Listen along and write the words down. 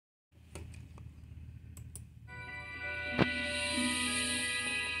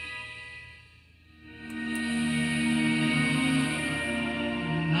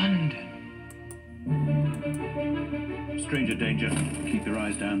stranger danger. Keep your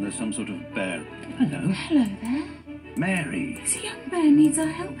eyes down, there's some sort of bear. Hello. Hello there. Mary. This young bear needs our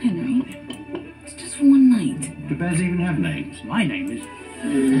help, Henry. It's just for one night. Do bears even have names? My name is...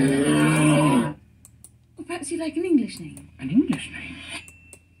 Or perhaps you'd like an English name. An English name?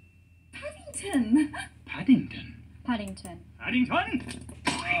 Paddington. Paddington. Paddington. Paddington?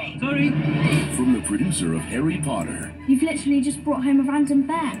 Sorry. From the producer of Harry Potter. You've literally just brought home a random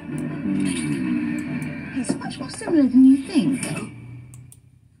bear. It's much more similar than you think.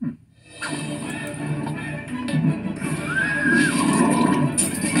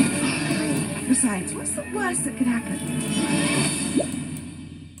 Besides, what's the worst that could happen?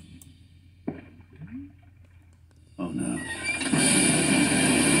 Oh no.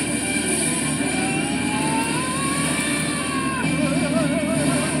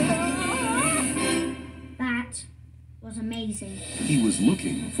 That was amazing. He was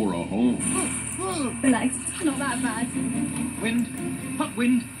looking for a home. Relax, it's not that bad. Wind. Hot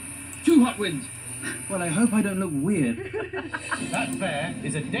wind. Two hot winds. Well, I hope I don't look weird. That bear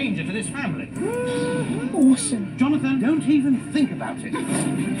is a danger to this family. Awesome. Jonathan, don't even think about it.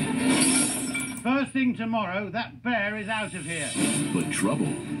 First thing tomorrow, that bear is out of here. But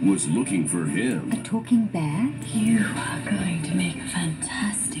trouble was looking for him. A talking bear? You are going to make a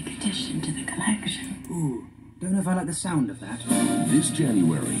fantastic addition to the collection. Ooh, don't know if I like the sound of that. This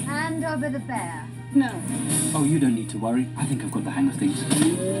January, Hand over the bear. No. Oh, you don't need to worry. I think I've got the hang of things.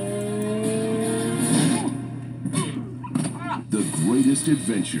 the greatest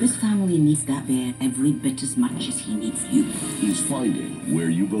adventure This family needs that bear every bit as much as he needs you. is finding where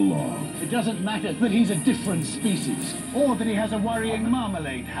you belong. It doesn't matter that he's a different species, or that he has a worrying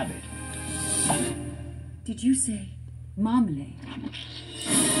marmalade habit. Did you say marmalade?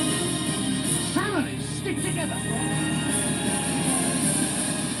 Families stick together.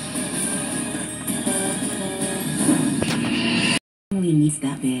 Family needs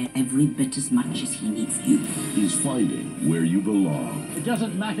that bear every bit as much as he needs you. Is finding where you belong. It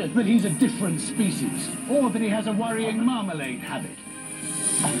doesn't matter that he's a different species, or that he has a worrying marmalade habit.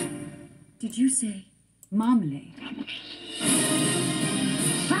 Did you say marmalade?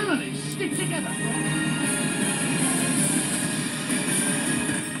 Families stick together.